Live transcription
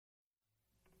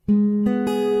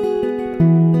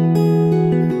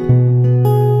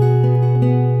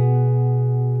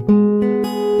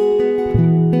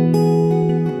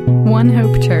One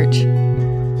Hope Church.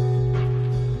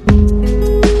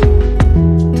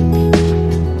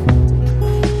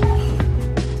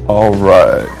 All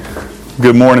right.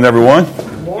 Good morning, everyone.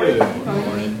 Good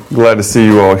morning. Glad to see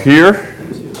you all here.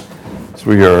 As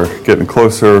we are getting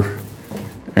closer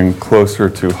and closer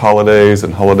to holidays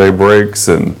and holiday breaks,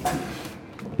 and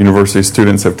university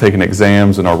students have taken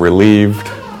exams and are relieved,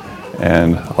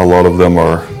 and a lot of them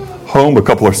are home. A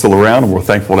couple are still around, and we're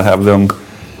thankful to have them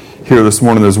here this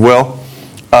morning as well.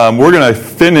 We're going to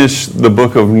finish the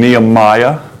book of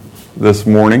Nehemiah this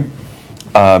morning.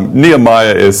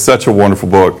 Nehemiah is such a wonderful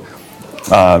book.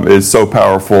 It's so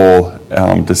powerful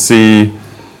to see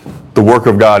the work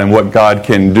of God and what God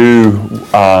can do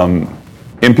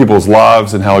in people's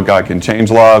lives and how God can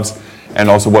change lives, and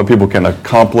also what people can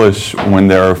accomplish when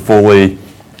they're fully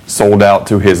sold out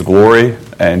to His glory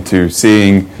and to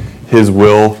seeing His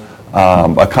will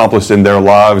accomplished in their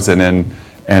lives and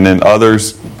in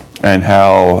others, and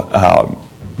how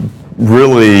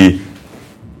really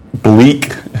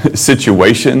bleak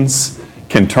situations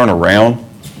can turn around.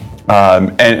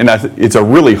 It's a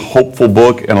really hopeful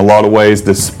book in a lot of ways,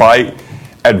 despite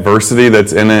adversity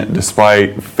that's in it,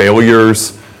 despite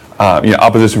failures,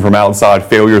 opposition from outside,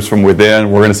 failures from within.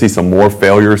 We're going to see some more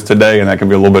failures today, and that can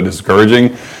be a little bit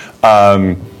discouraging.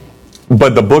 But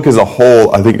the book as a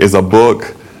whole, I think, is a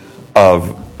book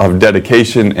of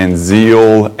dedication and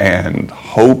zeal and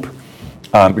hope,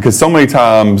 because so many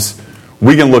times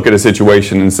we can look at a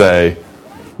situation and say,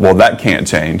 well, that can't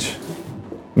change.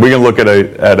 We can look at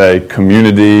a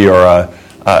community or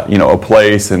a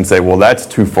place and say, well, that's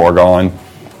too far gone.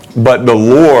 But the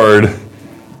Lord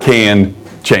can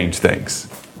change things.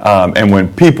 And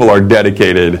when people are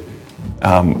dedicated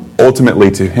ultimately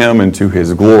to Him and to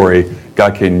His glory,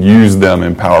 God can use them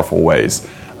in powerful ways.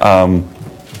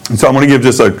 So I'm going to give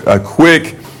just a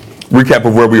quick recap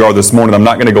of where we are this morning. I'm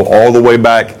not going to go all the way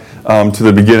back to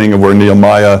the beginning of where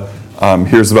Nehemiah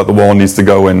hears about the wall and needs to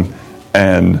go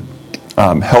and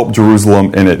help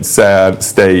Jerusalem in its sad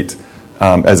state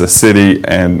as a city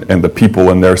and the people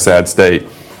in their sad state.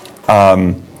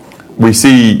 We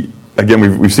see,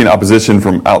 again, we've seen opposition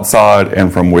from outside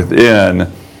and from within.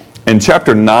 In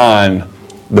chapter 9,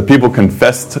 the people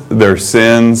confessed their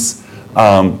sins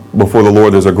before the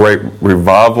Lord. There's a great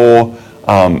revival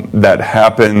that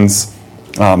happens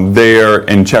there.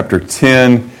 In chapter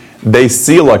 10, they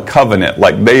seal a covenant,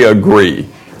 like they agree.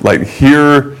 Like,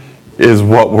 here is who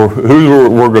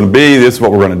we're going to be, this is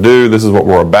what we're going to do, this is what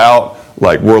we're about.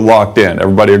 Like, we're locked in.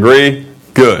 Everybody agree?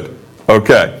 Good.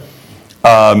 Okay.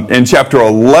 In chapter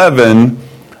 11,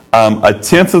 a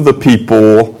tenth of the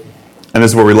people, and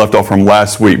this is where we left off from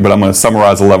last week, but I'm going to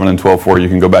summarize 11 and 12 for you. You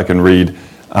can go back and read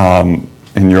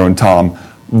in your own time.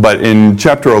 But in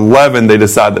chapter 11, they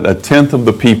decide that a tenth of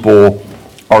the people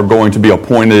are going to be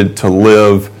appointed to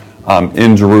live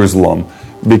in Jerusalem,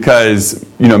 because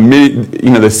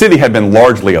the city had been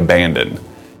largely abandoned.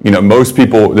 Most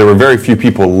people, there were very few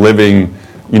people living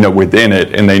within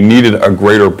it, and they needed a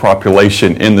greater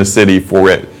population in the city for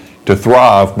it to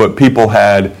thrive. But people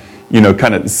had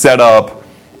kind of set up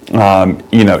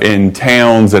in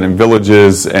towns and in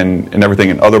villages and everything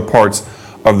in other parts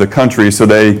of the country. So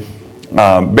they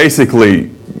basically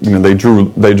they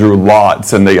drew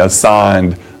lots, and they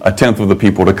assigned a tenth of the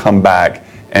people to come back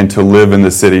and to live in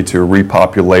the city, to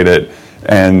repopulate it,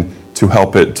 and to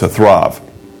help it to thrive.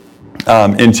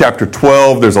 In chapter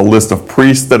 12, there's a list of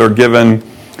priests that are given,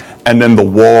 and then the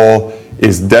wall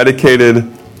is dedicated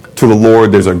to the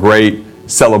Lord. There's a great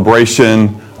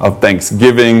celebration of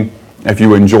Thanksgiving. If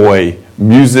you enjoy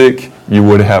music, you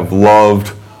would have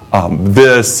loved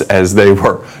this, as they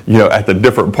were at the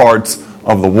different parts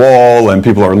of the wall, and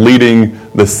people are leading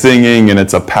the singing, and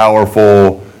it's a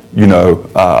powerful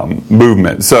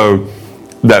movement. So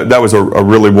that was a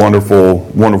really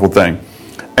wonderful thing.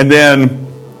 And then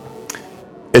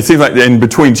it seems like in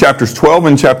between chapters 12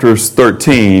 and chapters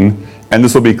 13, and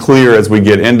this will be clear as we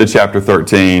get into chapter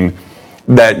 13,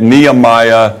 that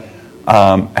Nehemiah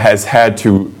has had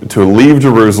to leave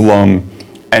Jerusalem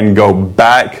and go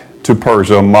back to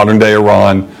Persia, modern day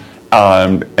Iran,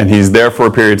 and he's there for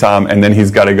a period of time, and then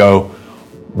he's got to go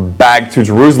back to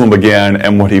Jerusalem again,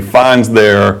 and what he finds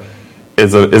there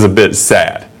is a bit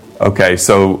sad. Okay,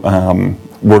 so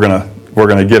we're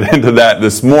gonna get into that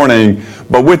this morning.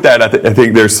 But with that, I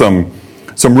think there's some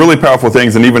really powerful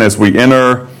things, and even as we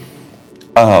enter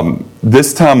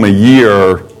this time of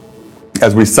year,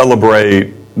 as we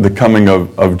celebrate the coming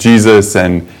of Jesus,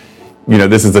 and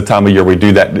this is the time of year we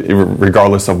do that,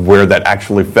 regardless of where that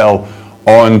actually fell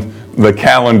on the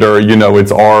calendar.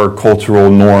 It's our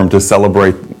cultural norm to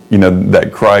celebrate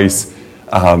that Christ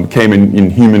came in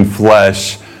human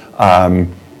flesh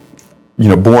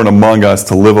born among us,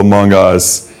 to live among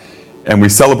us. And we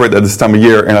celebrate that this time of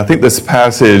year. And I think this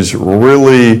passage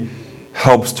really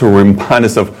helps to remind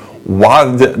us of why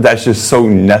that's just so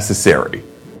necessary.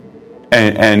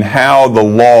 And how the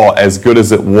law, as good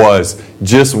as it was,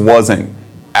 just wasn't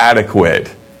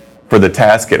adequate for the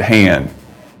task at hand.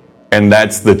 And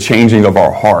that's the changing of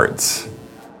our hearts.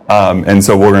 And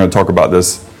so we're going to talk about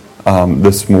this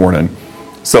this morning.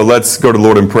 So let's go to the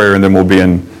Lord in prayer, and then we'll be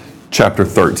in chapter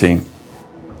 13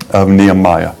 of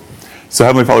Nehemiah. So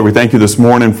Heavenly Father, we thank you this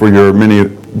morning for your many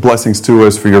blessings to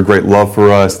us, for your great love for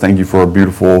us. Thank you for a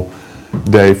beautiful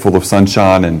day full of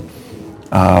sunshine.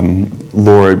 And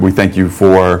Lord, we thank you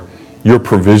for your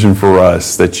provision for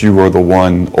us, that you are the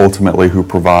one ultimately who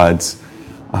provides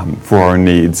for our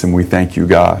needs. And we thank you,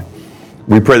 God.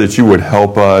 We pray that you would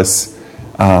help us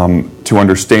to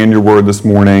understand your word this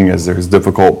morning as there's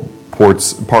difficult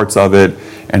parts of it,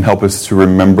 and help us to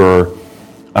remember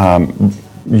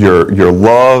your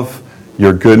love,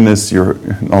 your goodness,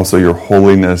 also your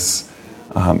holiness,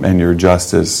 and your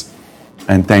justice.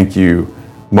 And thank you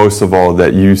most of all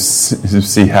that you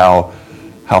see how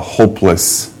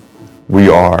hopeless we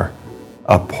are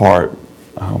apart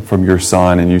from your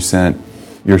Son, and you sent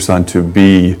your Son to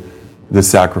be the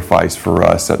sacrifice for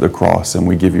us at the cross. And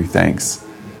we give you thanks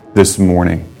this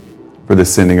morning for the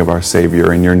sending of our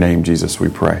Savior. In your name, Jesus, we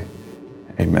pray.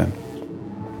 Amen.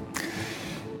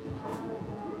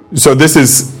 So this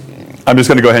is, I'm just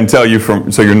going to go ahead and tell you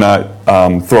so you're not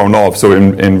thrown off. So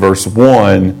in verse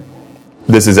 1,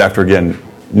 this is after, again,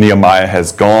 Nehemiah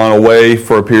has gone away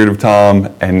for a period of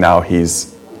time, and now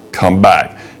he's come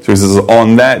back. So he says,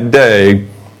 on that day,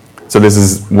 so this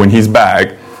is when he's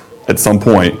back at some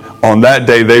point, on that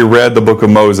day they read the book of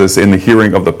Moses in the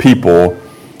hearing of the people,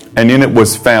 and in it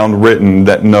was found written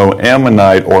that no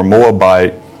Ammonite or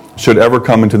Moabite should ever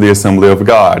come into the assembly of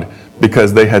God,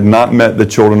 because they had not met the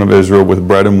children of Israel with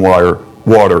bread and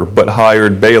water, but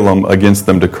hired Balaam against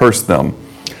them to curse them.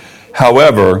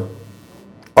 However,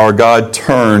 our God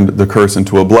turned the curse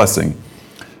into a blessing.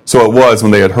 So it was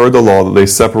when they had heard the law that they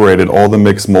separated all the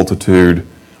mixed multitude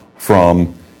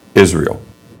from Israel.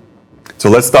 So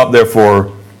let's stop there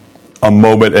for a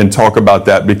moment and talk about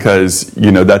that, because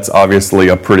that's obviously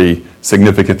a pretty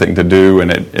significant thing to do,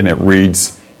 and it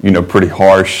reads pretty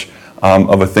harsh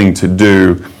of a thing to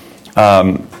do.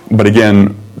 But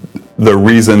again, the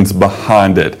reasons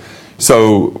behind it.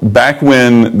 So back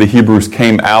when the Hebrews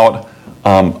came out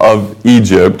of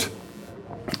Egypt,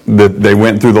 they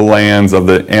went through the lands of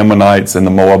the Ammonites and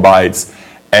the Moabites,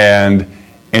 and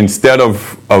instead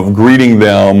of greeting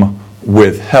them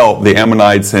with help, the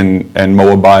Ammonites and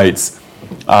Moabites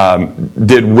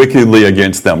did wickedly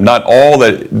against them. Not all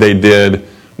that they did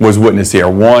was witnessed here.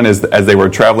 One is, as they were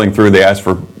traveling through,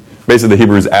 basically the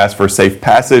Hebrews asked for safe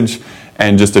passage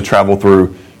and just to travel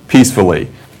through peacefully.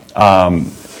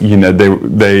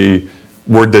 They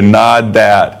were denied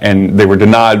that, and they were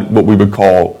denied what we would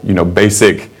call,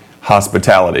 basic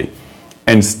hospitality.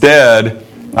 Instead,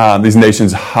 these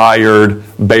nations hired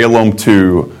Balaam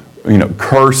to,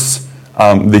 curse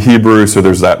the Hebrews. So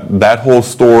there's that whole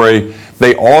story.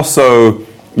 They also,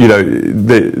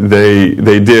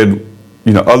 they did,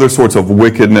 other sorts of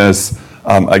wickedness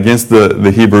against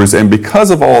the Hebrews. And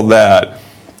because of all that,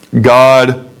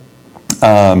 God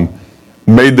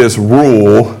made this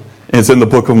rule, it's in the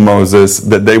book of Moses,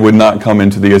 that they would not come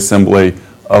into the assembly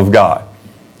of God.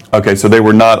 Okay, so they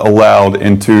were not allowed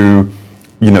into,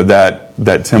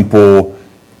 that temple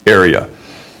area.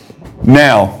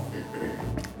 Now,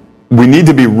 we need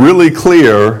to be really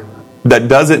clear that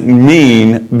doesn't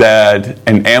mean that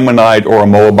an Ammonite or a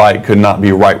Moabite could not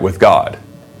be right with God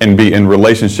and be in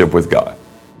relationship with God.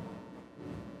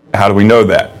 How do we know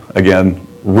that? Again,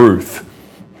 Ruth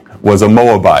was a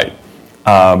Moabite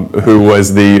who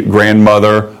was the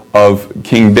grandmother of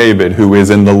King David, who is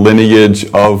in the lineage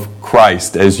of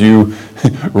Christ. As you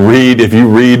read, if you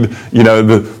read,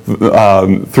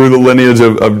 through the lineage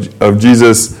of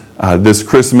Jesus this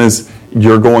Christmas,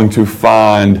 you're going to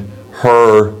find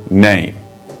her name.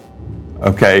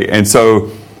 Okay, and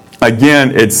so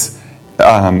again, it's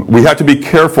we have to be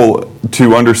careful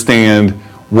to understand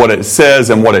what it says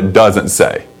and what it doesn't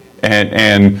say,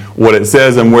 and what it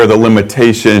says and where the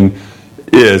limitation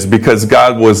is, because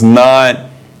God was not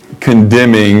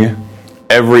condemning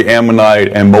every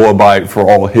Ammonite and Moabite for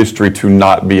all history to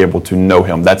not be able to know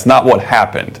him. That's not what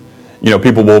happened.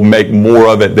 People will make more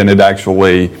of it than it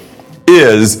actually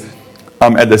is.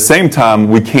 At the same time,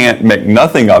 we can't make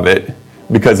nothing of it,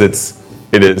 because it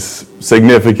is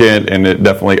significant and it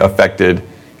definitely affected,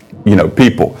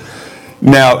 people.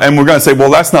 Now, and we're going to say,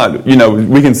 well, that's not,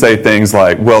 we can say things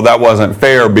like, well, that wasn't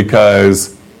fair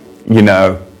because,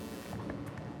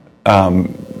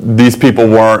 these people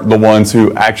weren't the ones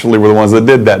who actually were the ones that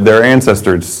did that. Their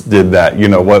ancestors did that.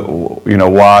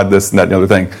 Why this and that and the other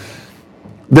thing.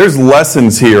 There's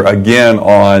lessons here, again,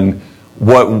 on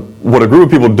what a group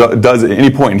of people does at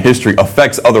any point in history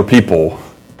affects other people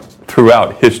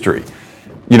throughout history.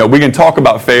 We can talk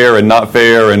about fair and not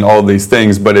fair and all these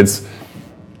things, but it's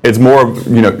more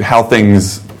of, how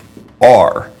things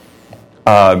are.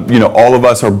 All of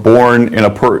us are born in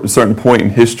a certain point in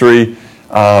history,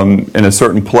 in a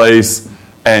certain place,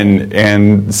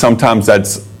 and sometimes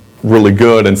that's really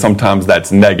good and sometimes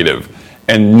that's negative.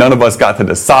 And none of us got to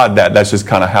decide that. That's just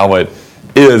kind of how it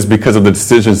is because of the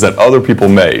decisions that other people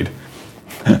made,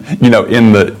 in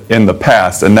the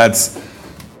past. And that's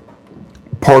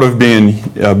part of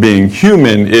being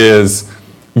human is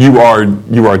you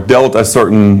are dealt a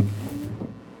certain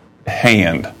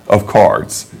hand of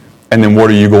cards, and then what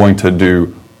are you going to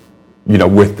do,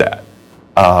 with that?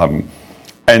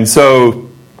 And so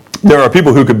there are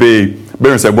people who could be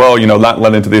bitter and say, well, not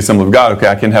led into the assembly of God. Okay,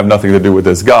 I can have nothing to do with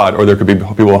this God. Or there could be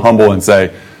people humble and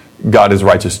say, God is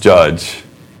righteous judge,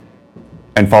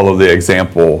 and follow the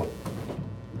example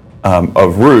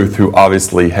of Ruth, who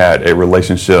obviously had a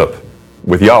relationship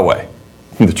with Yahweh,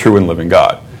 the true and living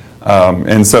God.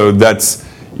 And so that's,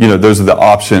 those are the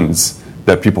options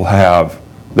that people have,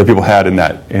 that people had in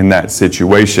that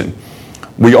situation.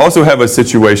 We also have a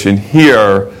situation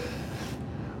here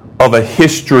of a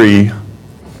history,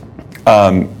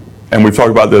 and we've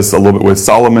talked about this a little bit with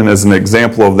Solomon as an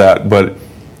example of that, but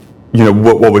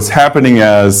what was happening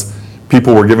as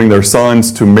people were giving their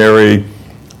sons to marry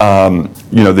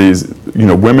these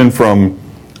women from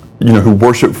who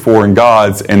worship foreign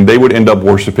gods, and they would end up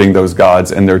worshiping those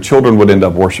gods, and their children would end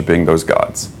up worshiping those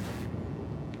gods.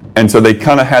 And so they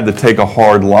kind of had to take a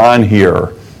hard line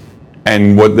here,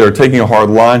 and what they're taking a hard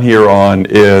line here on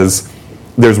is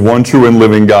there's one true and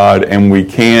living God, and we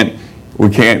can't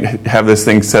have this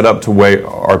thing set up to where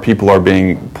our people are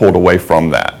being pulled away from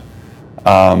that.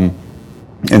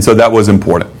 And so that was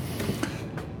important.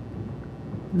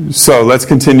 So let's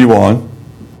continue on.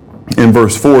 In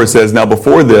verse 4 it says, now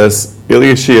before this,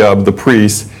 Eliashib the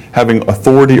priest, having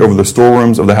authority over the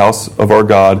storerooms of the house of our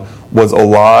God, was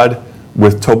allied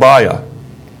with Tobiah.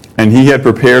 And he had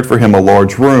prepared for him a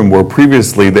large room where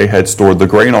previously they had stored the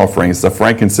grain offerings, the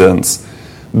frankincense,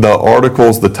 the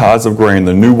articles, the tithes of grain,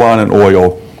 the new wine and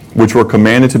oil, which were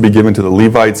commanded to be given to the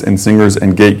Levites and singers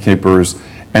and gatekeepers,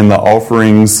 and the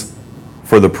offerings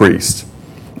for the priest.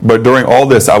 But during all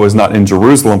this I was not in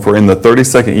Jerusalem, for in the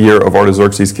 32nd year of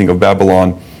Artaxerxes king of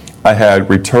Babylon I had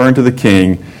returned to the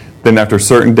king. Then after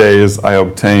certain days I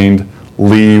obtained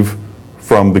leave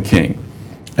from the king.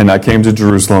 And I came to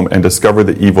Jerusalem and discovered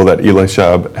the evil that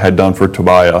Eliashib had done for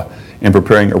Tobiah in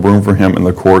preparing a room for him in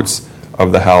the courts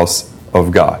of the house of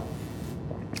God.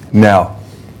 Now,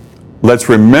 let's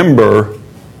remember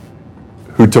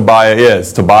who Tobiah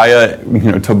is. Tobiah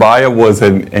was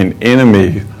an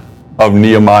enemy of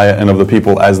Nehemiah and of the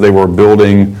people as they were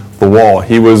building the wall.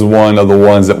 He was one of the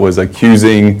ones that was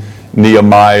accusing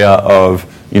Nehemiah of,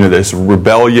 this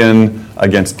rebellion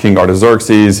against King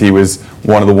Artaxerxes. He was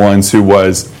one of the ones who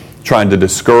was trying to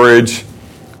discourage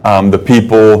the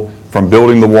people from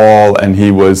building the wall, and he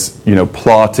was,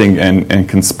 plotting and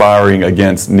conspiring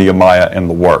against Nehemiah and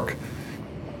the work.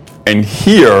 And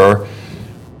here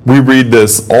we read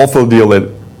this awful deal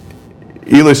that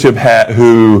Eliashib had,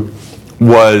 who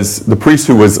was the priest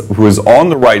who was on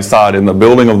the right side in the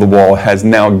building of the wall, has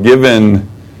now given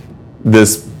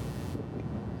this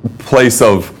place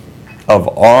of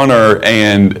honor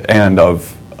and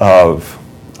of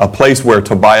a place where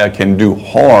Tobiah can do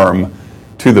harm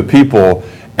to the people,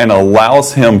 and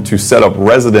allows him to set up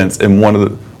residence in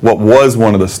what was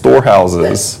one of the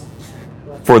storehouses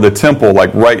for the temple,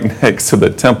 like right next to the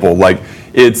temple. Like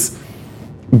it's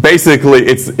basically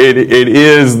it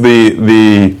is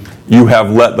the you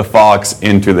have let the fox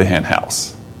into the hen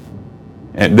house,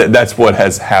 and that's what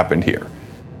has happened here.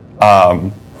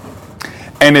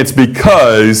 And it's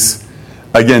because,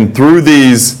 again, through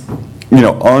these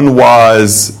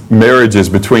unwise marriages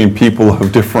between people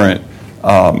of different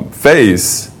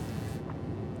faiths,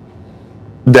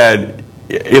 that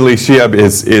Eliashib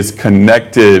is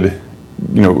connected,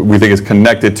 we think is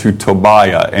connected to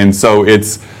Tobiah. And so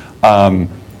it's,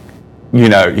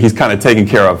 he's kind of taking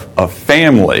care of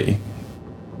family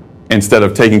instead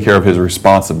of taking care of his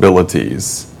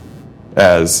responsibilities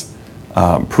as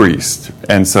priest.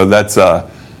 And so that's a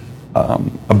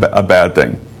bad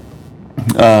thing.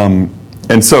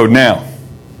 And so now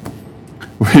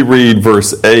we read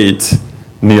verse 8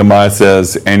 Nehemiah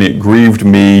says, and it grieved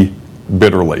me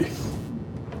bitterly.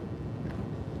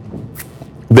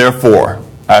 Therefore,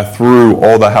 I threw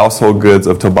all the household goods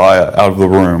of Tobiah out of the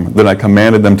room. Then I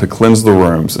commanded them to cleanse the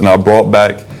rooms, and I brought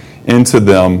back into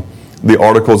them the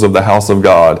articles of the house of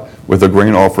God with the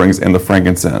grain offerings and the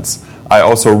frankincense. I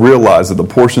also realized that the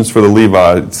portions for the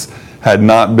Levites had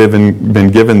not been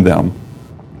given them,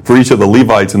 for each of the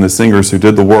Levites and the singers who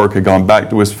did the work had gone back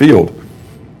to his field.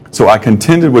 So I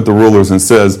contended with the rulers and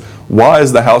says, why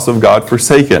is the house of God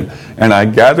forsaken? And I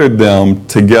gathered them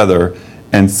together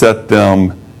and set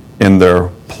them in their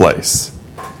place.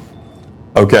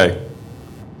 Okay,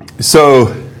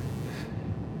 so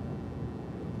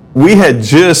we had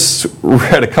just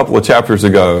read a couple of chapters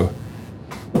ago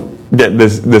that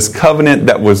this covenant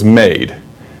that was made,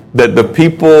 that the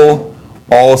people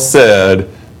all said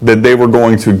that they were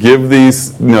going to give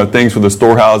these things for the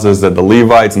storehouses, that the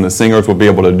Levites and the singers would be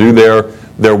able to do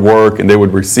their work, and they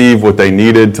would receive what they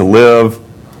needed to live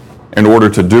in order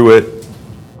to do it.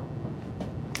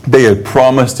 They had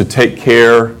promised to take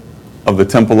care of the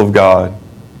temple of God.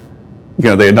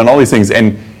 They had done all these things,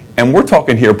 and we're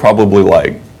talking here probably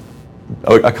like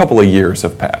a couple of years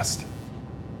have passed.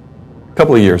 A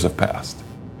couple of years have passed.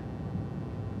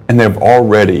 And they've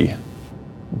already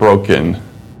broken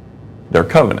their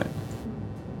covenant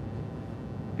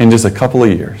in just a couple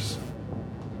of years.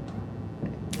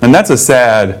 And that's a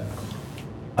sad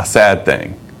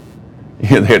thing. They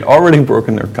had already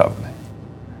broken their covenant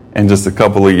in just a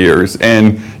couple of years.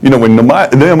 And, when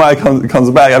Nehemiah comes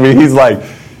back, I mean, he's like,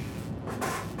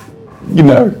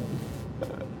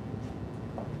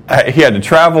 he had to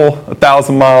travel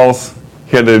 1,000 miles.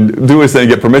 He had to do his thing,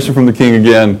 get permission from the king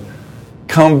again,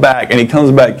 come back, and he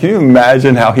comes back. Can you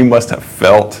imagine how he must have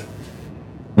felt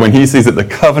when he sees that the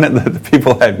covenant that the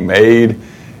people had made,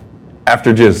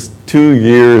 after just 2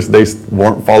 years, they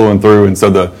weren't following through, and so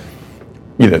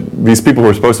these people who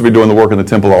were supposed to be doing the work in the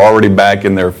temple are already back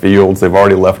in their fields. They've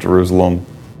already left Jerusalem,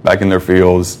 back in their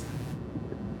fields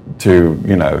to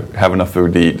have enough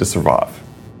food to eat to survive.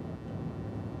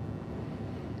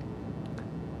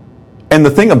 And the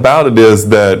thing about it is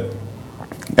that,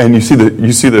 and you see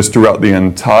this throughout the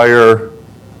entire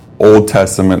Old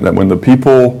Testament, that when the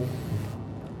people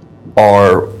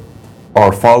are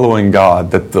following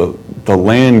God, that the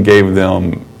land gave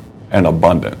them an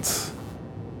abundance.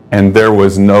 And there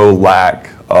was no lack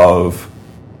of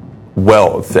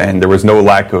wealth, and there was no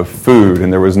lack of food,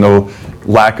 and there was no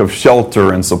lack of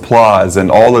shelter and supplies, and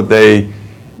all that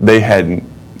they had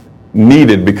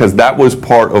needed, because that was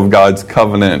part of God's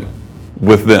covenant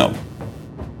with them.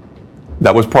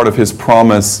 That was part of his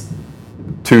promise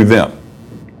to them.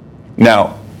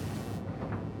 Now,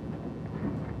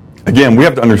 again, we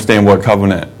have to understand what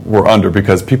covenant we're under,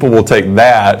 because people will take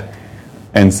that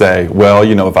and say, well,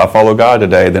 if I follow God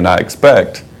today, then I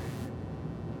expect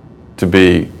to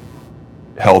be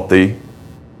healthy,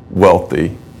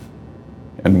 wealthy,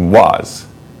 and wise.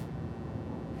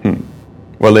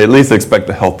 Well, they at least expect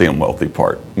the healthy and wealthy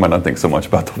part. Might not think so much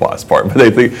about the wise part, but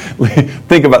they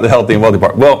think about the healthy and wealthy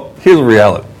part. Well, here's the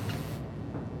reality.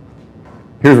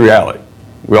 Here's reality.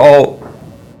 We all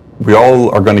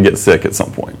are going to get sick at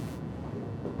some point.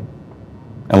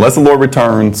 Unless the Lord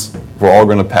returns, we're all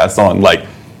going to pass on. Like,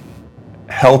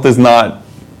 health is not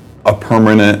a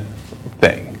permanent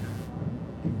thing.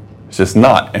 It's just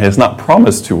not. And it's not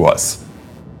promised to us.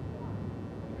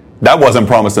 That wasn't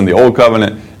promised in the Old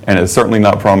Covenant, and it's certainly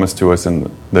not promised to us in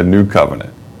the New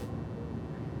Covenant.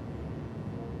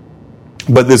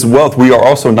 But this wealth, we are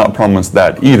also not promised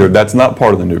that either. That's not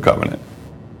part of the New Covenant.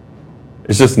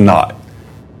 It's just not.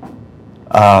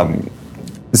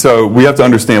 So we have to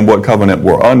understand what covenant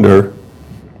we're under.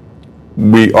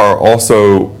 We are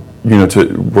also,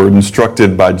 we're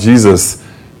instructed by Jesus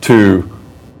to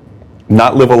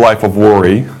not live a life of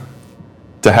worry,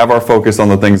 to have our focus on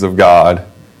the things of God,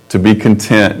 to be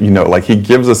content. Like he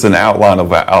gives us an outline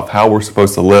of how we're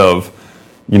supposed to live,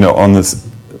 on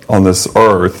this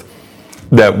earth,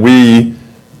 that we,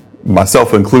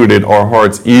 myself included, our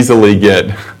hearts easily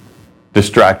get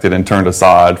distracted and turned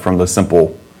aside from the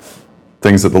simple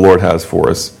things that the Lord has for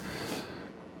us.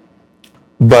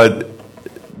 But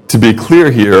to be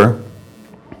clear here,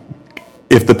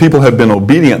 if the people had been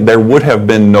obedient, there would have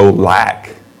been no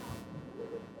lack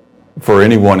for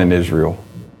anyone in Israel.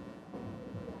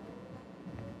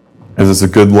 As it's a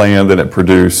good land, and it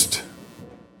produced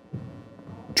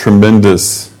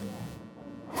tremendously.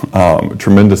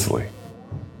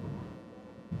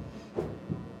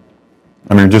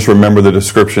 I mean, just remember the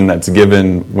description that's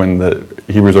given when the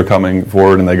Hebrews are coming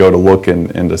forward and they go to look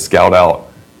and to scout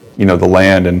out, the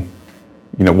land, and,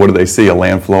 what do they see? A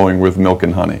land flowing with milk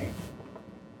and honey.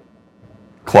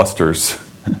 clusters,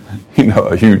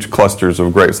 huge clusters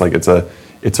of grapes. Like it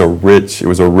was a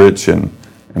rich and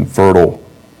fertile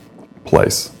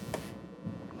place.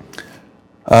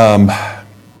 So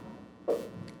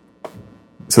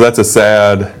that's a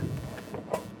sad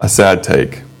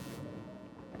take.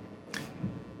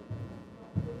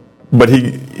 But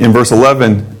in verse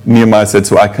 11, Nehemiah said,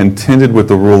 "So I contended with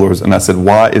the rulers, and I said,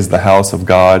 why is the house of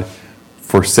God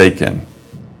forsaken?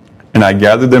 And I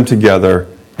gathered them together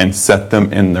and set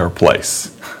them in their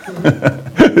place."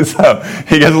 So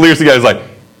he gets the leaders together. He's like,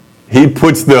 he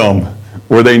puts them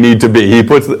where they need to be. He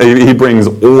brings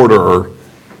order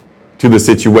to the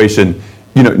situation.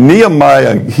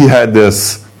 Nehemiah, he had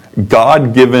this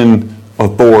God-given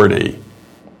authority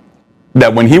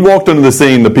that when he walked into the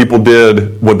scene, the people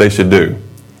did what they should do.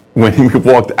 When he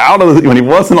when he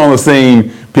wasn't on the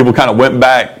scene, people kind of went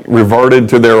back, reverted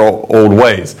to their old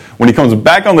ways. When he comes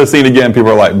back on the scene again, people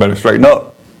are like, better straighten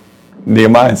up.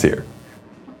 Nehemiah's here.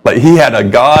 Like, he had a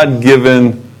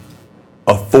God-given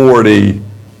authority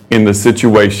in the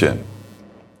situation.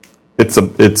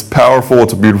 It's powerful,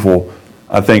 it's beautiful,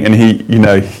 I think, and he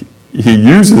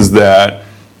uses that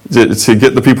to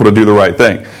get the people to do the right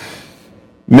thing.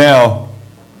 Now,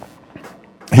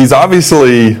 he's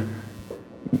obviously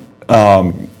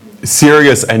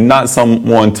serious and not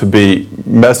someone to be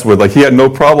messed with. Like, he had no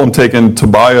problem taking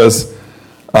Tobias,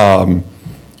 all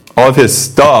of his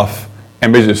stuff,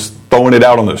 and just throwing it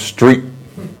out on the street.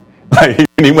 Like,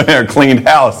 he went there and cleaned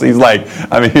house. He's like,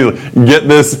 get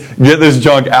this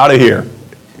junk out of here.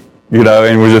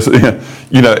 And we're just,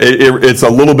 it's a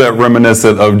little bit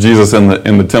reminiscent of Jesus in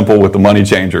the temple with the money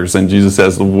changers, and Jesus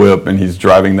has the whip, and he's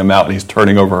driving them out, and he's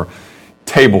turning over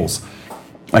tables.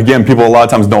 Again, people a lot of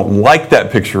times don't like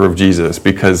that picture of Jesus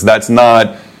because that's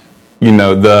not,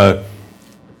 the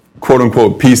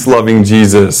quote-unquote peace-loving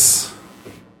Jesus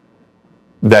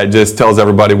that just tells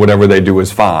everybody whatever they do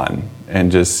is fine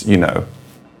and just,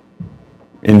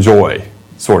 enjoy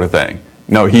sort of thing.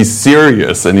 No, he's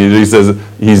serious, and he says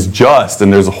he's just,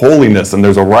 and there's a holiness, and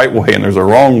there's a right way, and there's a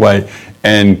wrong way,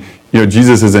 and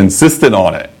Jesus is insistent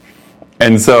on it.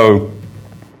 And so,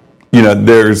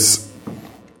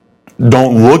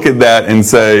 don't look at that and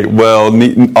say,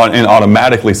 and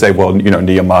automatically say,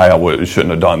 Nehemiah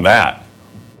shouldn't have done that.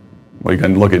 Well, you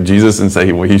can look at Jesus and say,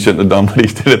 he shouldn't have done what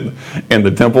he did in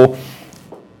the temple.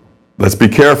 Let's be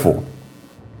careful.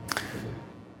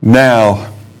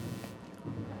 Now,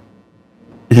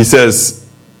 he says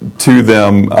to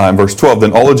them in verse 12,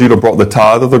 "Then all of Judah brought the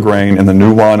tithe of the grain and the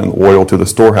new wine and the oil to the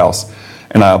storehouse.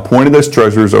 And I appointed as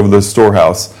treasurers over the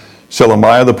storehouse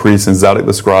Shelemiah the priest and Zadok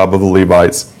the scribe of the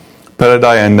Levites.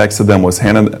 Pedadiah, and next to them was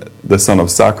Hanan the son of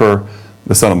Sakur,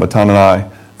 the son of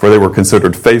Mattaniah, for they were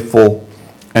considered faithful,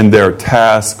 and their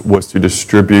task was to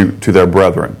distribute to their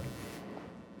brethren.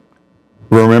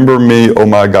 Remember me, O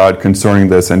my God, concerning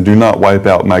this, and do not wipe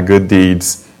out my good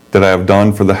deeds that I have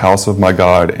done for the house of my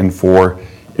God and for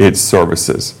its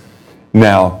services."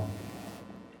 Now,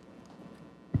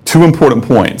 two important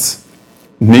points.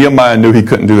 Nehemiah knew he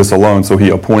couldn't do this alone, so he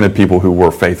appointed people who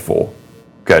were faithful.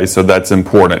 Okay, so that's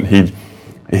important.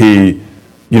 He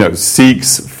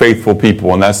seeks faithful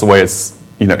people, and that's the way it's,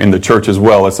 in the church as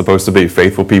well. It's supposed to be.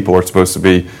 Faithful people are supposed to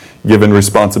be given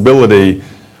responsibility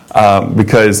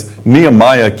because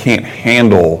Nehemiah can't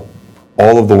handle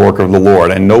all of the work of the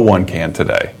Lord, and no one can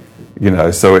today.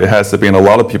 So it has to be in a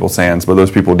lot of people's hands, but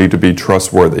those people need to be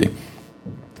trustworthy.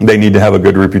 They need to have a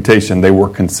good reputation. They were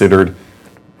considered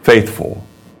faithful.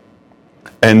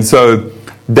 And so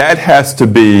that has to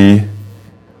be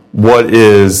what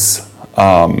is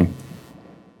done,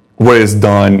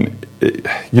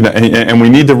 and we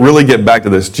need to really get back to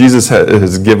this. Jesus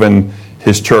has given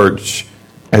his church,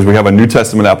 as we have a New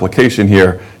Testament application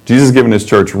here, Jesus has given his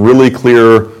church really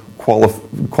clear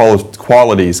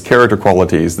qualities, character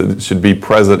qualities that should be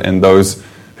present in those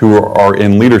who are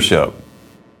in leadership.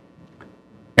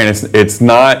 And it's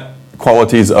not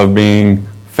qualities of being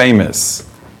famous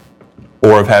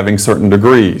or of having certain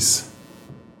degrees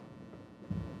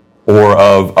or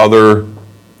of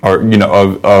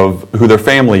of who their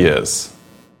family is.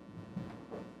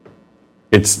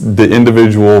 It's the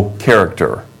individual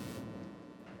character.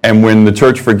 And when the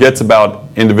church forgets about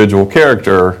individual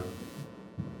character,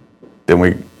 then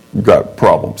we got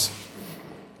problems.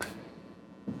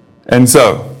 And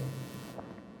so,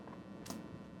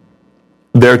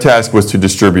 their task was to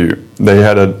distribute. They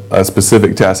had a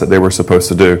specific task that they were supposed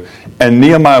to do. And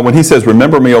Nehemiah, when he says,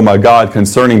 "Remember me, O my God,"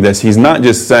 concerning this, he's not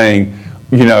just saying,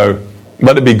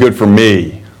 let it be good for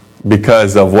me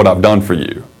because of what I've done for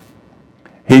you.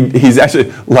 He's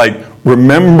actually like,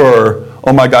 remember,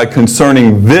 oh my God,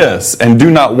 concerning this, and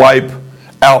do not wipe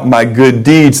out my good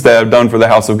deeds that I've done for the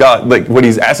house of God. Like what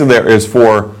he's asking there is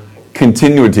for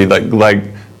continuity, like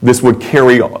this would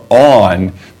carry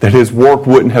on, that his work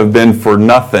wouldn't have been for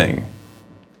nothing.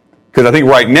 Because I think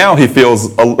right now he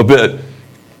feels a bit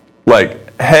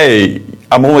like, hey,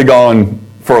 I'm only gone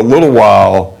for a little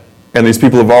while, and these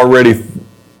people have already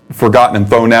forgotten and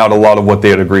thrown out a lot of what they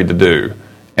had agreed to do.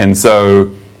 And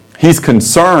so he's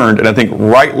concerned, and I think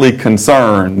rightly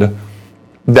concerned,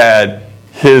 that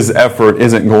his effort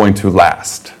isn't going to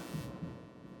last.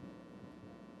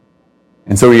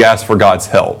 And so he asked for God's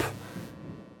help,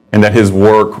 and that his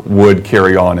work would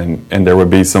carry on, and there would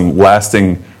be some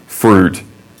lasting fruit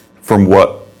from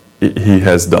what he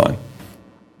has done.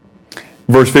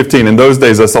 Verse 15, in those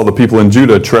days I saw the people in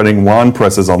Judah treading wine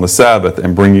presses on the Sabbath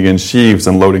and bringing in sheaves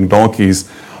and loading donkeys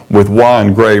with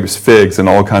wine, grapes, figs, and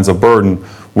all kinds of burden,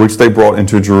 which they brought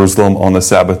into Jerusalem on the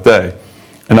Sabbath day.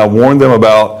 And I warned them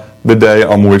about the day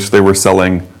on which they were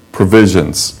selling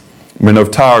provisions. Men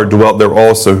of Tyre dwelt there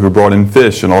also, who brought in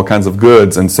fish and all kinds of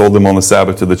goods and sold them on the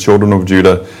Sabbath to the children of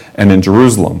Judah and in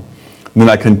Jerusalem. Then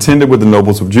I contended with the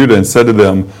nobles of Judah and said to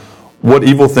them, what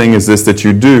evil thing is this that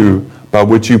you do by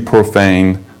which you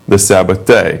profane the Sabbath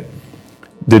day?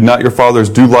 Did not your fathers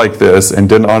do like this, and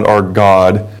did not our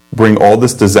God bring all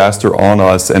this disaster on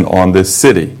us and on this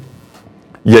city?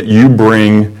 Yet you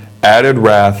bring added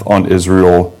wrath on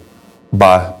Israel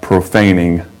by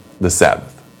profaning the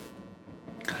Sabbath.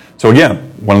 So again,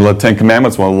 one of the Ten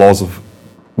Commandments, one of the laws of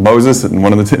Moses, and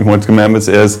one of the Ten Commandments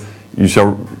is you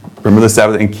shall remember the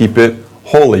Sabbath and keep it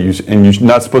holy. And you're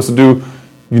not supposed to do,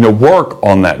 work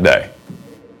on that day.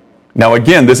 Now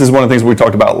again, this is one of the things we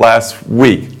talked about last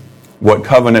week. What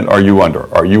covenant are you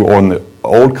under? Are you on the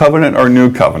old covenant or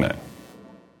new covenant?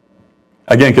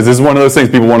 Again, because this is one of those things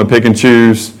people want to pick and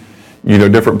choose,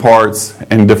 different parts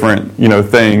and different,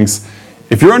 things.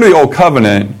 If you're under the old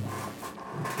covenant,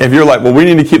 if you're like, well, we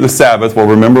need to keep the Sabbath, well,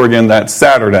 remember again, that's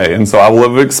Saturday. And so I will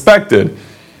have expected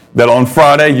that on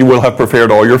Friday you will have prepared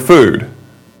all your food.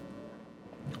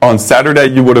 On Saturday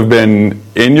you would have been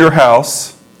in your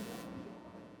house.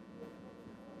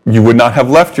 You would not have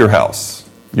left your house.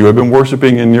 You would have been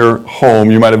worshiping in your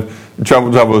home. You might have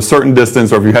traveled a certain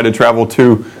distance, or if you had to travel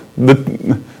to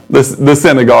the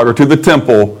synagogue or to the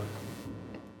temple,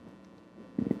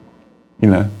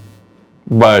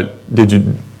 But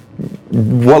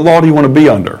what law do you want to be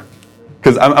under?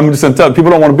 Because I'm just going to tell you,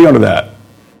 people don't want to be under that.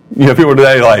 People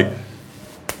today like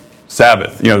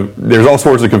Sabbath. There's all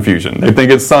sorts of confusion. They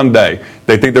think it's Sunday.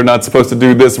 They think they're not supposed to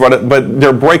do this, but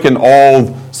they're breaking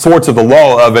all sorts of the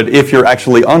law of it if you're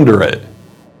actually under it.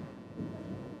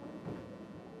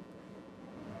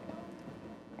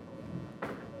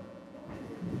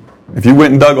 If you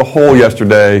went and dug a hole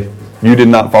yesterday, you did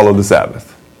not follow the Sabbath.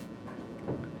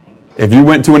 If you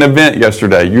went to an event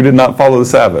yesterday, you did not follow the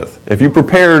Sabbath. If you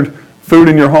prepared food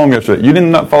in your home yesterday, you did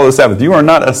not follow the Sabbath. You are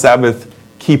not a Sabbath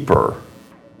keeper.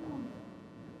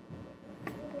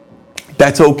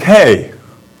 That's okay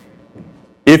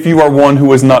if you are one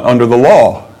who is not under the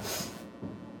law.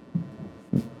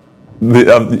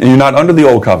 You're not under the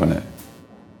old covenant.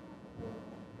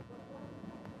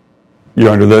 You're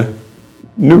under the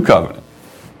new covenant.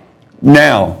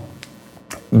 Now,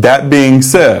 that being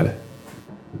said,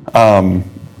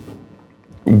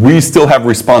 we still have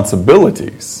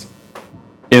responsibilities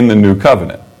in the new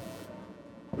covenant.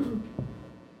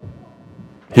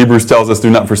 Hebrews tells us, do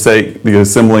not forsake the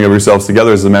assembling of yourselves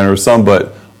together as the manner of some,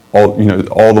 but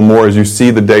all the more as you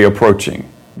see the day approaching,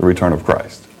 the return of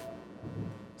Christ.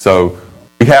 So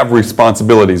we have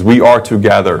responsibilities. We are to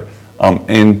gather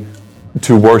and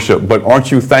to worship. But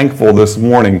aren't you thankful this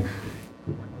morning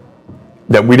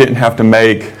that we didn't have to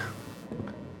make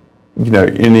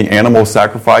any animal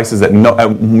sacrifices at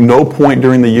no point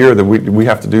during the year that we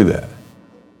have to do that?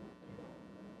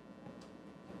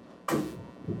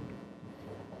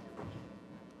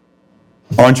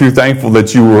 Aren't you thankful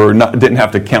that you didn't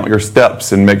have to count your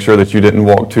steps and make sure that you didn't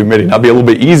walk too many? Now, it'd be a little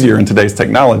bit easier in today's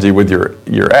technology with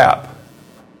your app,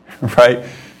 right?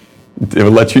 It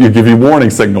would give you warning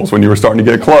signals when you were starting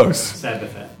to get close.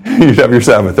 Sabbath app. You'd have your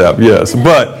Sabbath app, yes.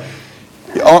 But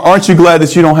aren't you glad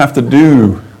that you don't have to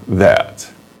do that?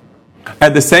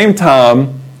 At the same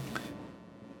time,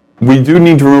 we do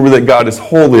need to remember that God is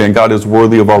holy and God is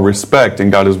worthy of our respect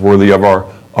and God is worthy of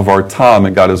our time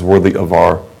and God is worthy of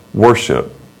our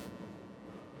worship.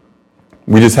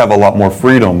 We just have a lot more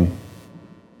freedom.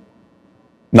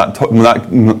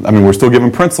 We're still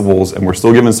given principles and we're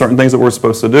still given certain things that we're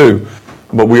supposed to do,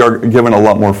 but we are given a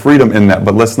lot more freedom in that.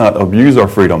 But let's not abuse our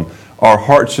freedom. Our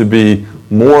heart should be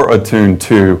more attuned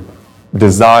to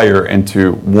desire and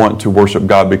to want to worship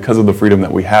God because of the freedom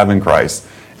that we have in Christ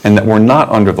and that we're not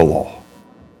under the law.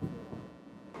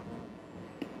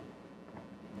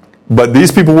 But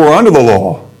these people were under the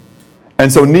law.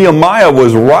 And so Nehemiah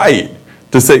was right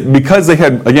to say, because they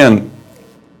had, again,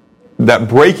 that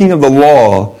breaking of the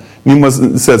law, Nehemiah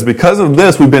says, because of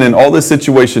this, we've been in all this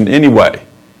situation anyway.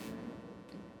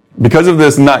 Because of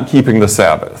this not keeping the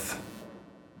Sabbath.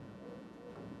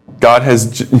 God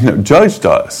has judged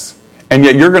us. And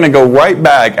yet you're going to go right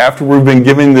back after we've been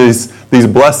given these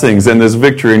blessings and this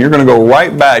victory, and you're going to go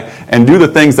right back and do the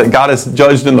things that God has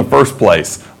judged in the first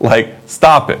place. Like,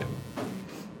 stop it.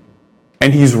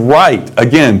 And he's right.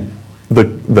 Again,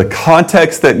 the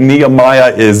context that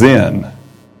Nehemiah is in,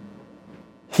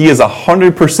 he is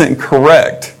 100%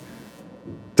 correct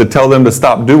to tell them to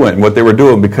stop doing what they were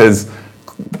doing, because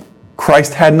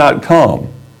Christ had not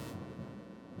come.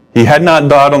 He had not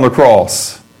died on the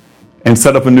cross and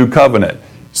set up a new covenant.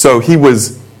 So he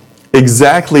was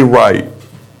exactly right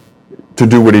to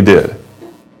do what he did.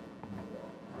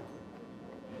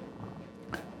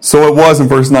 So it was in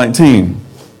verse 19.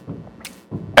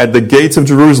 At the gates of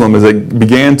Jerusalem, as it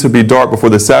began to be dark before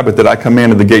the Sabbath, that I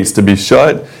commanded the gates to be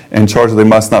shut and charged that they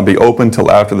must not be opened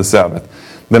till after the Sabbath.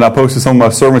 Then I posted some of my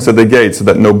servants at the gates so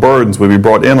that no burdens would be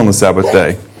brought in on the Sabbath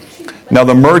day. Now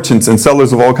the merchants and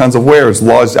sellers of all kinds of wares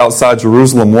lodged outside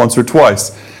Jerusalem once or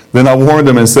twice. Then I warned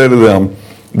them and said to them,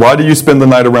 why do you spend the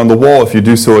night around the wall? If you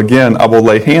do so again, I will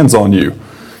lay hands on you.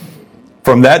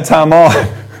 From that time on,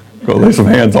 go lay some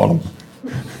hands on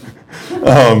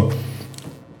them.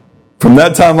 From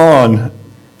that time on,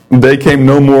 they came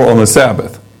no more on the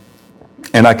Sabbath.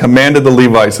 And I commanded the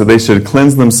Levites that they should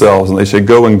cleanse themselves, and they should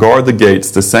go and guard the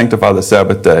gates to sanctify the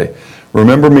Sabbath day.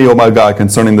 Remember me, O my God,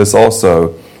 concerning this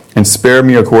also, and spare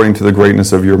me according to the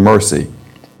greatness of your mercy.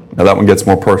 Now that one gets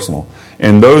more personal.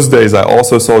 In those days I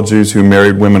also saw Jews who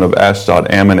married women of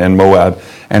Ashdod, Ammon, and Moab,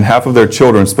 and half of their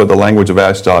children spoke the language of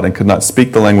Ashdod and could not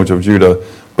speak the language of Judah,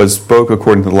 but spoke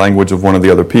according to the language of one of the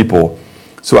other people.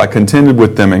 So I contended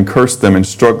with them and cursed them and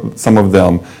struck some of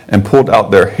them and pulled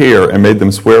out their hair and made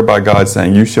them swear by God,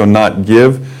 saying, you shall not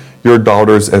give your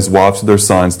daughters as wives to their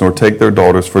sons, nor take their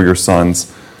daughters for your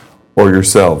sons or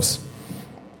yourselves.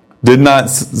 Did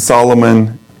not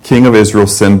Solomon, king of Israel,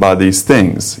 sin by these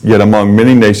things? Yet among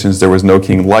many nations there was no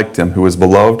king like him, who was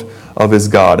beloved of his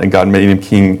God, and God made him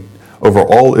king over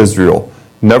all Israel.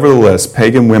 Nevertheless,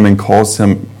 pagan women caused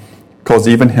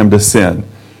even him to sin.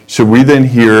 Should we then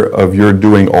hear of your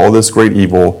doing all this great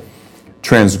evil,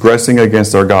 transgressing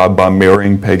against our God by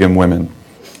marrying pagan women?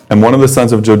 And one of the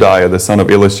sons of Jodiah, the son of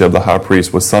Elishab, the high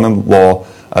priest, was son-in-law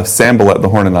of Sanballat the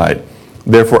Horonite.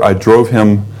 Therefore I drove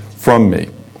him from me.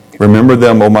 Remember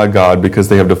them, O my God, because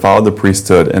they have defiled the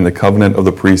priesthood and the covenant of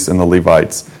the priests and the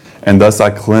Levites. And thus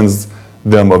I cleansed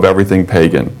them of everything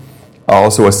pagan. I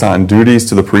also assigned duties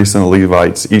to the priests and the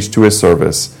Levites, each to his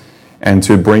service, and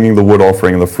to bringing the wood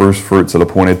offering and the first fruits at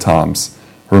appointed times.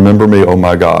 Remember me, O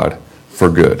my God, for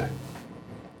good.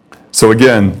 So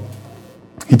again,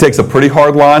 he takes a pretty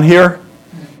hard line here.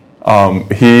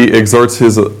 He exerts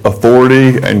his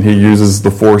authority and he uses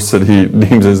the force that he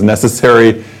deems as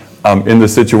necessary in the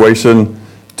situation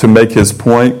to make his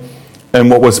point.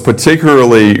 And what was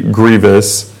particularly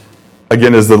grievous,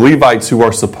 again, is the Levites, who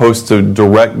are supposed to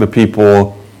direct the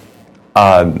people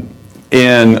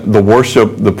in the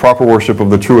worship, the proper worship of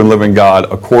the true and living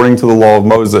God according to the law of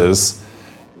Moses.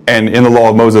 And in the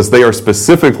law of Moses, they are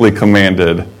specifically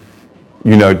commanded,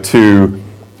 to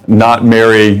not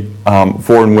marry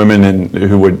foreign women and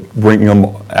who would bring them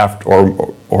after,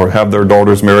 or have their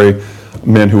daughters marry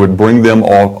men who would bring them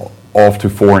off to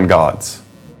foreign gods.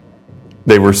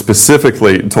 They were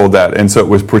specifically told that. And so it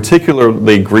was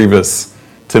particularly grievous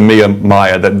to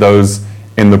Nehemiah that those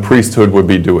in the priesthood would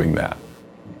be doing that.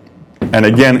 And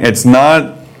again, it's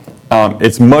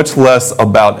much less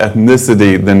about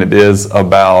ethnicity than it is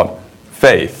about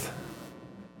faith.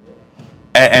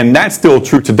 And that's still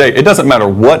true today. It doesn't matter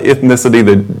what ethnicity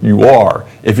that you are.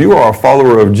 If you are a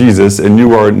follower of Jesus and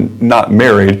you are not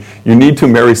married, you need to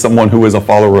marry someone who is a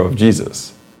follower of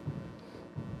Jesus.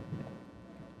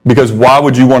 Because why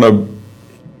would you want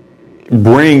to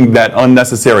bring that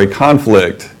unnecessary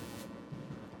conflict,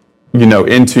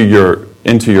 into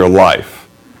your life?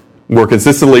 Where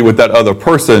consistently with that other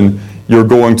person, you're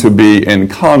going to be in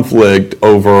conflict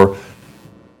over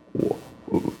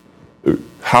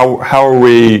how are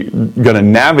we going to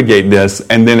navigate this,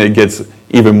 and then it gets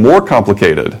even more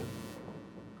complicated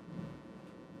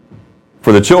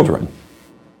for the children.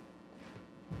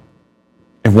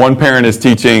 If one parent is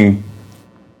teaching,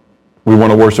 we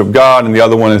want to worship God, and the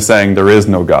other one is saying there is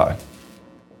no God.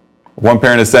 One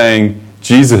parent is saying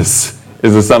Jesus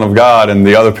is the Son of God, and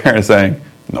the other parent is saying,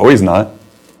 no, he's not.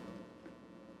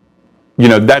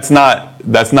 that's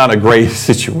not a great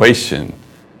situation.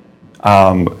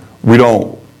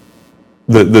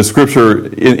 The scripture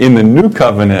in the new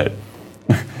covenant,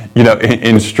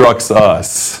 instructs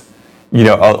us,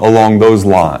 along those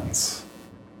lines.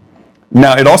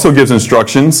 Now, it also gives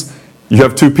instructions. You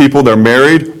have two people, they're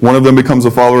married. One of them becomes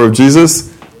a follower of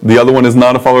Jesus. The other one is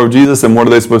not a follower of Jesus. And what are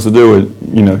they supposed to do?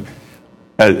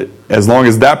 As long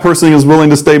as that person is willing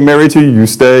to stay married to you, you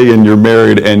stay and you're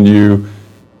married and you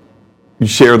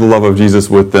share the love of Jesus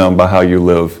with them by how you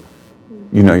live,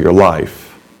 your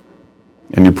life.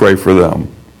 And you pray for them.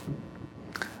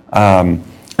 And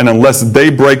unless they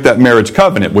break that marriage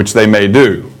covenant, which they may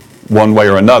do one way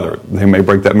or another, they may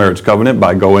break that marriage covenant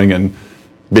by going and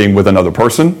being with another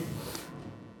person.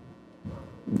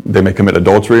 They may commit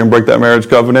adultery and break that marriage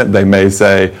covenant. They may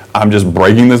say, I'm just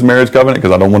breaking this marriage covenant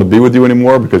because I don't want to be with you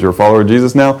anymore because you're a follower of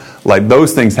Jesus now. Like,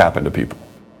 those things happen to people.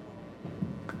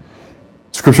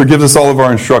 Scripture gives us all of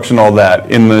our instruction, all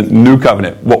that, in the new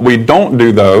covenant. What we don't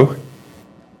do, though,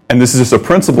 and this is just a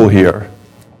principle here,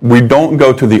 we don't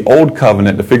go to the old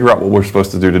covenant to figure out what we're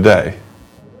supposed to do today.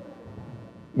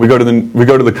 We go to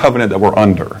the covenant that we're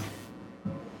under.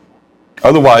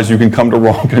 Otherwise, you can come to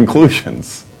wrong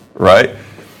conclusions, right?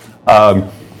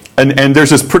 And there's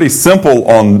just pretty simple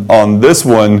on this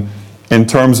one in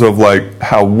terms of like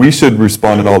how we should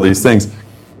respond to all these things.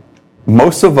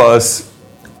 Most of us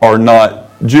are not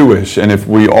Jewish, and if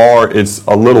we are, it's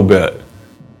a little bit.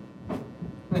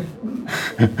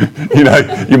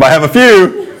 You might have a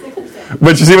few,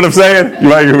 but you see what I'm saying? You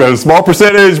might have a small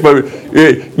percentage, but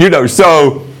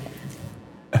so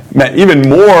man, even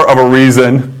more of a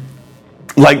reason.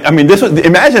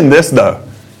 Imagine this though.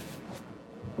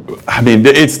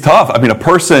 It's tough. A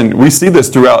person, we see this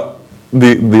throughout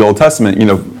the Old Testament,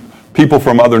 people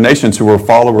from other nations who were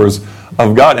followers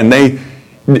of God, and they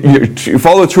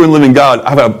follow the true and living God.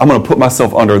 I'm going to put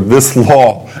myself under this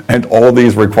law and all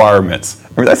these requirements.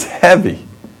 That's heavy.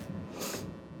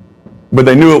 But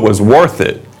they knew it was worth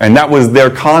it, and that was their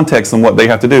context and what they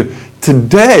have to do.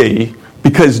 Today,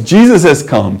 because Jesus has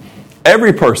come,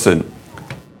 every person,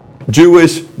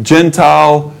 Jewish,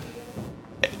 Gentile,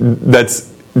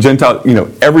 that's Gentile,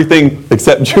 everything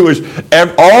except Jewish,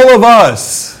 all of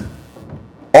us,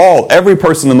 every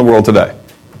person in the world today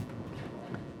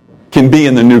can be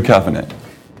in the new covenant.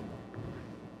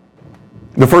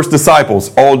 The first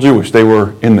disciples, all Jewish, they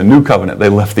were in the new covenant. They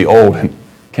left the old and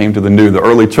came to the new. The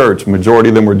early church, majority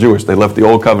of them were Jewish. They left the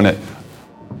old covenant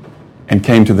and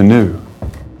came to the new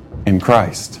in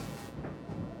Christ.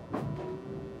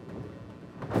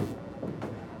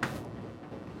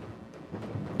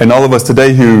 And all of us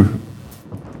today who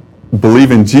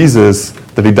believe in Jesus,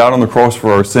 that He died on the cross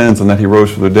for our sins and that He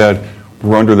rose from the dead,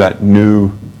 we're under that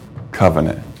new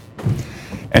covenant.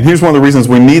 And here's one of the reasons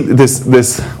we need this.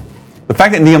 The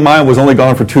fact that Nehemiah was only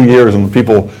gone for 2 years and the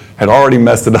people had already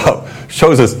messed it up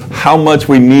shows us how much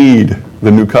we need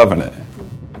the new covenant.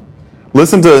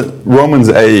 Listen to Romans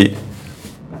 8.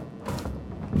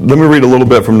 Let me read a little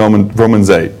bit from Romans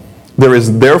 8. There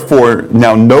is therefore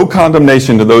now no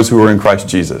condemnation to those who are in Christ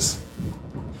Jesus.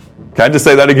 Can I just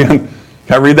say that again?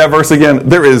 Can I read that verse again?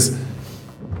 There is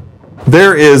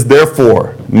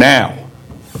therefore now,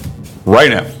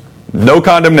 right now, no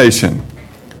condemnation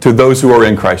to those who are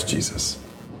in Christ Jesus.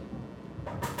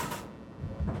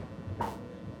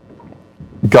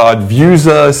 God views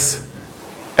us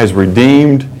as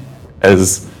redeemed,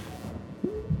 as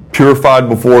purified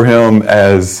before Him,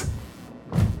 as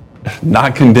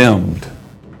not condemned.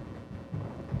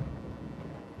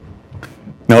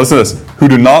 Now listen to this. Who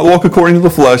do not walk according to the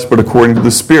flesh, but according to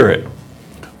the Spirit.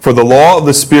 For the law of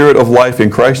the Spirit of life in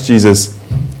Christ Jesus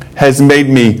has made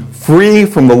me free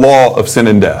from the law of sin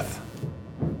and death.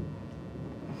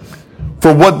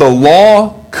 For what the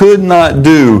law could not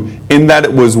do, in that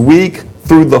it was weak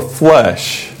through the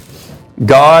flesh,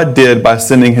 God did by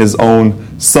sending His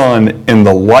own Son in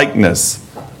the likeness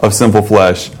of sinful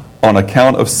flesh. On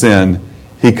account of sin,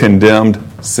 He condemned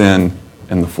sin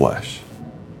in the flesh.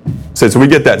 So we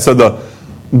get that. So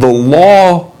the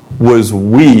law was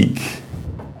weak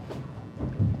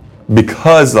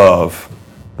because of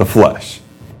the flesh.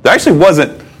 The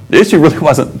issue really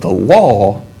wasn't the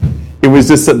law. It was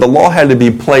just that the law had to be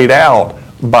played out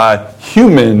by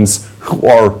humans who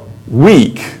are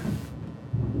weak.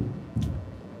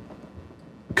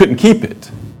 Couldn't keep it.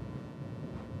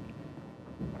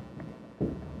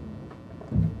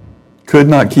 Could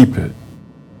not keep it.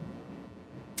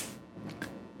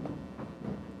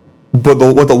 But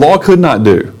what the law could not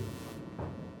do,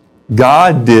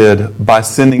 God did by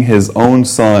sending His own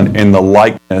Son in the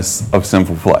likeness of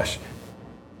sinful flesh.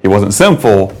 He wasn't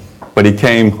sinful, but He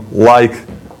came like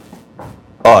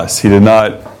us. He did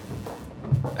not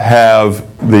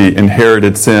have the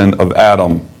inherited sin of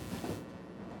Adam.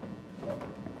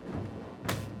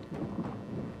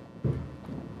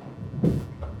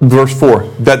 Verse 4,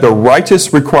 that the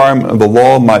righteous requirement of the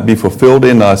law might be fulfilled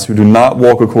in us who do not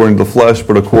walk according to the flesh,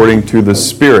 but according to the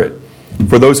Spirit.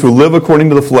 For those who live according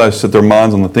to the flesh set their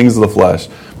minds on the things of the flesh,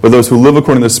 but those who live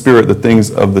according to the Spirit, the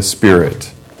things of the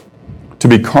Spirit. To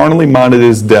be carnally minded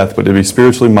is death, but to be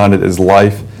spiritually minded is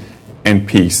life and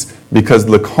peace. Because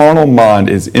the carnal mind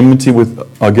is enmity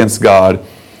against God,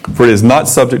 for it is not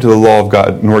subject to the law of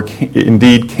God, nor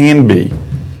indeed can be.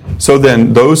 So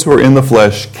then, those who are in the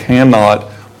flesh cannot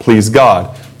please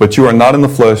God. But you are not in the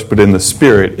flesh, but in the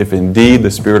Spirit, if indeed the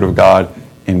Spirit of God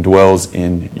indwells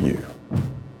in you.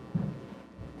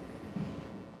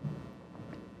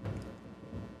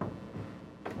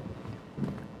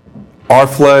 Our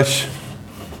flesh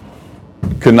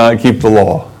could not keep the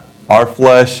law. Our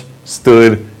flesh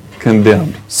stood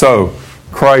condemned. So,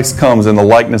 Christ comes in the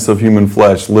likeness of human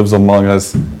flesh, lives among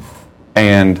us,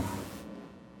 and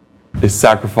is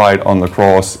sacrificed on the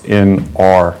cross in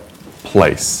our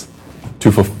place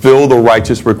to fulfill the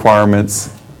righteous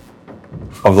requirements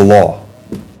of the law.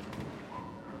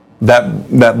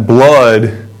 That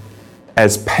blood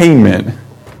as payment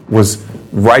was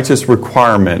righteous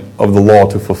requirement of the law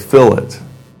to fulfill it.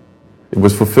 It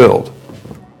was fulfilled.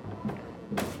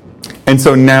 And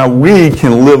so now we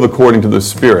can live according to the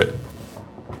Spirit.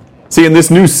 See, in this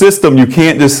new system, you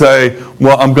can't just say,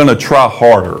 well, I'm going to try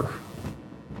harder.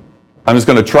 I'm just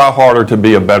going to try harder to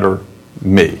be a better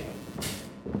me.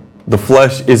 The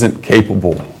flesh isn't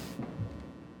capable.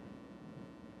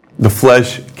 The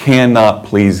flesh cannot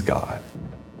please God.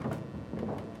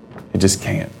 It just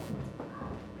can't.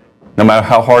 No matter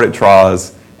how hard it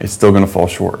tries, it's still going to fall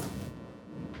short.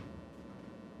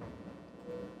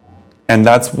 And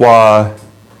that's why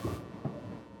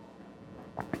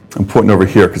I'm pointing over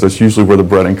here, because that's usually where the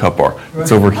bread and cup are.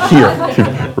 It's over here.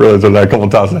 I realized that a couple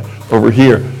of times. Over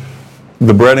here.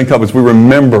 The bread and cup is we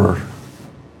remember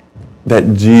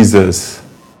that Jesus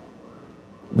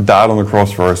died on the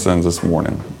cross for our sins this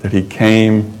morning. That he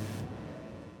came.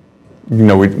 You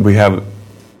know, we have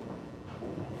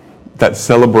that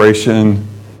celebration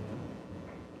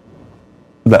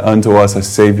that unto us a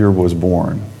Savior was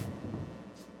born.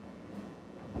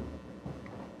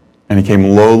 And he came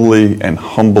lowly and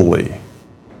humbly.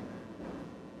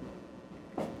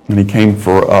 And he came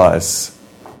for us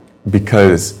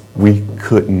because we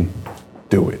couldn't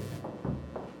do it.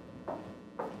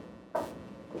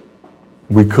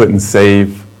 We couldn't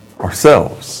save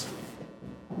ourselves.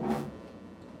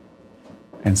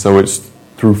 And so it's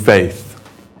through faith,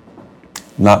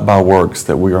 not by works,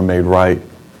 that we are made right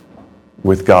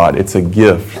with God. It's a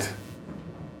gift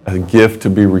to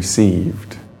be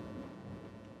received.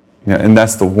 You know, and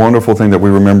that's the wonderful thing that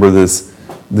we remember this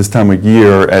time of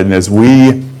year. And as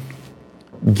we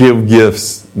give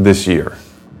gifts this year,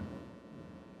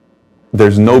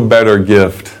 there's no better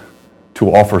gift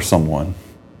to offer someone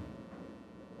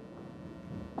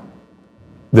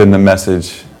than the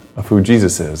message of who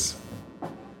Jesus is.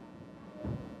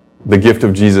 The gift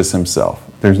of Jesus himself.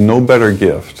 There's no better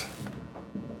gift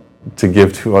to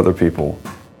give to other people.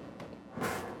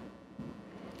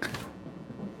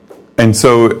 And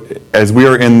so, as we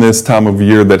are in this time of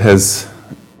year that has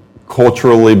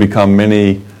culturally become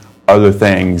many other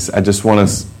things, I just want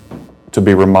us to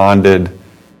be reminded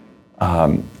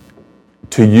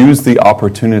to use the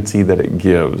opportunity that it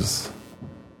gives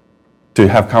to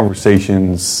have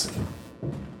conversations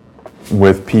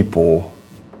with people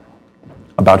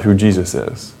about who Jesus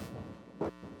is.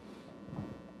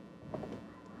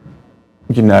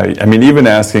 You know, I mean, even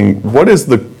asking, what is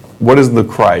the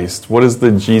Christ, what does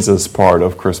the Jesus part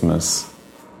of Christmas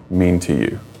mean to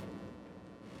you?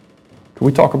 Can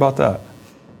we talk about that?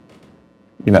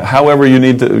 You know, however you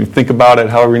need to think about it,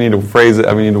 however you need to phrase it,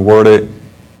 however you need to word it,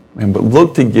 but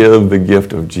look to give the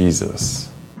gift of Jesus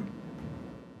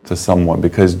to someone,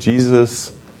 because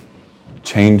Jesus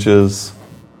changes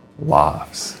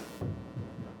lives.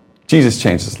 Jesus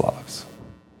changes lives.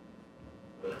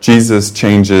 Jesus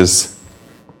changes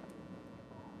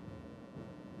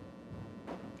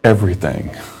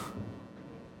everything.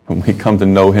 When we come to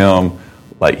know him,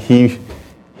 like he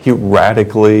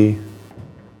radically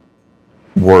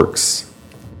works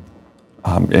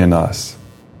in us.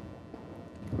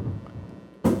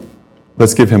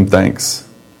 Let's give him thanks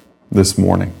this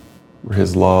morning for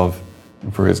his love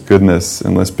and for his goodness,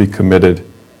 and let's be committed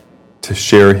to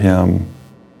share him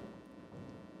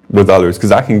with others.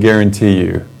 Because I can guarantee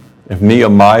you, if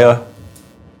Nehemiah,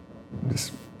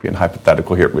 just being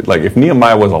hypothetical here, but like if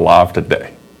Nehemiah was alive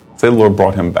today, Say the Lord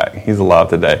brought him back. He's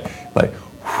alive today. Like,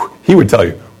 he would tell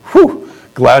you, whew,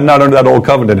 glad I'm not under that old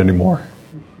covenant anymore.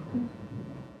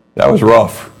 That was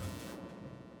rough.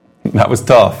 That was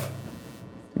tough.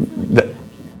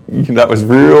 That was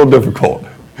real difficult.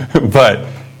 But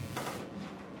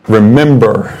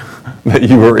remember that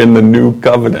you are in the new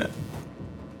covenant.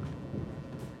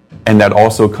 And that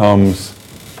also comes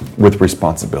with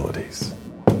responsibilities.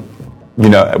 You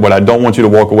know, what I don't want you to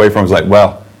walk away from is like,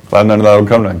 well, glad I'm under that old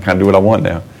covenant. I can kind of do what I want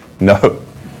now. No.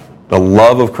 The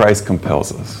love of Christ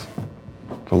compels us.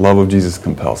 The love of Jesus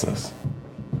compels us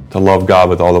to love God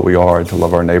with all that we are and to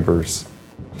love our neighbors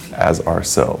as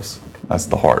ourselves. That's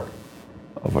the heart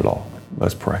of it all.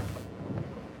 Let's pray.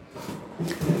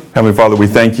 Heavenly Father, we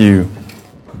thank you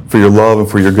for your love and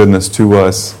for your goodness to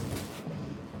us.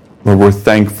 Lord, we're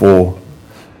thankful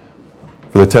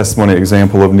for the testimony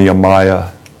example of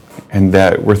Nehemiah, and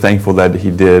that we're thankful that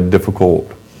he did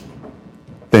difficult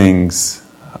things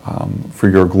for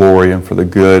your glory and for the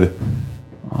good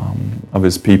of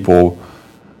his people.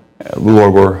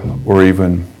 Lord, we're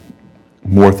even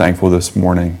more thankful this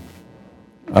morning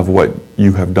of what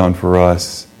you have done for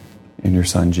us in your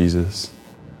Son, Jesus.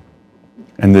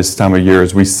 And this time of year,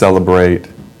 as we celebrate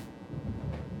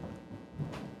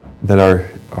that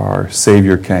our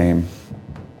Savior came,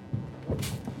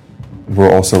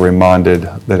 we're also reminded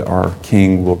that our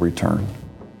King will return.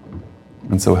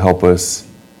 And so help us,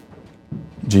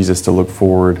 Jesus, to look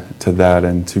forward to that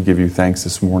and to give you thanks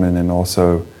this morning, and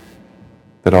also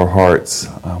that our hearts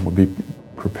will be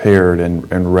prepared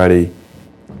and ready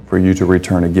for you to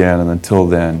return again. And until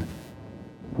then,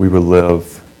 we would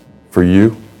live for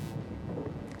you,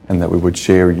 and that we would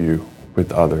share you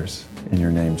with others. In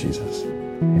your name, Jesus.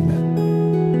 Amen.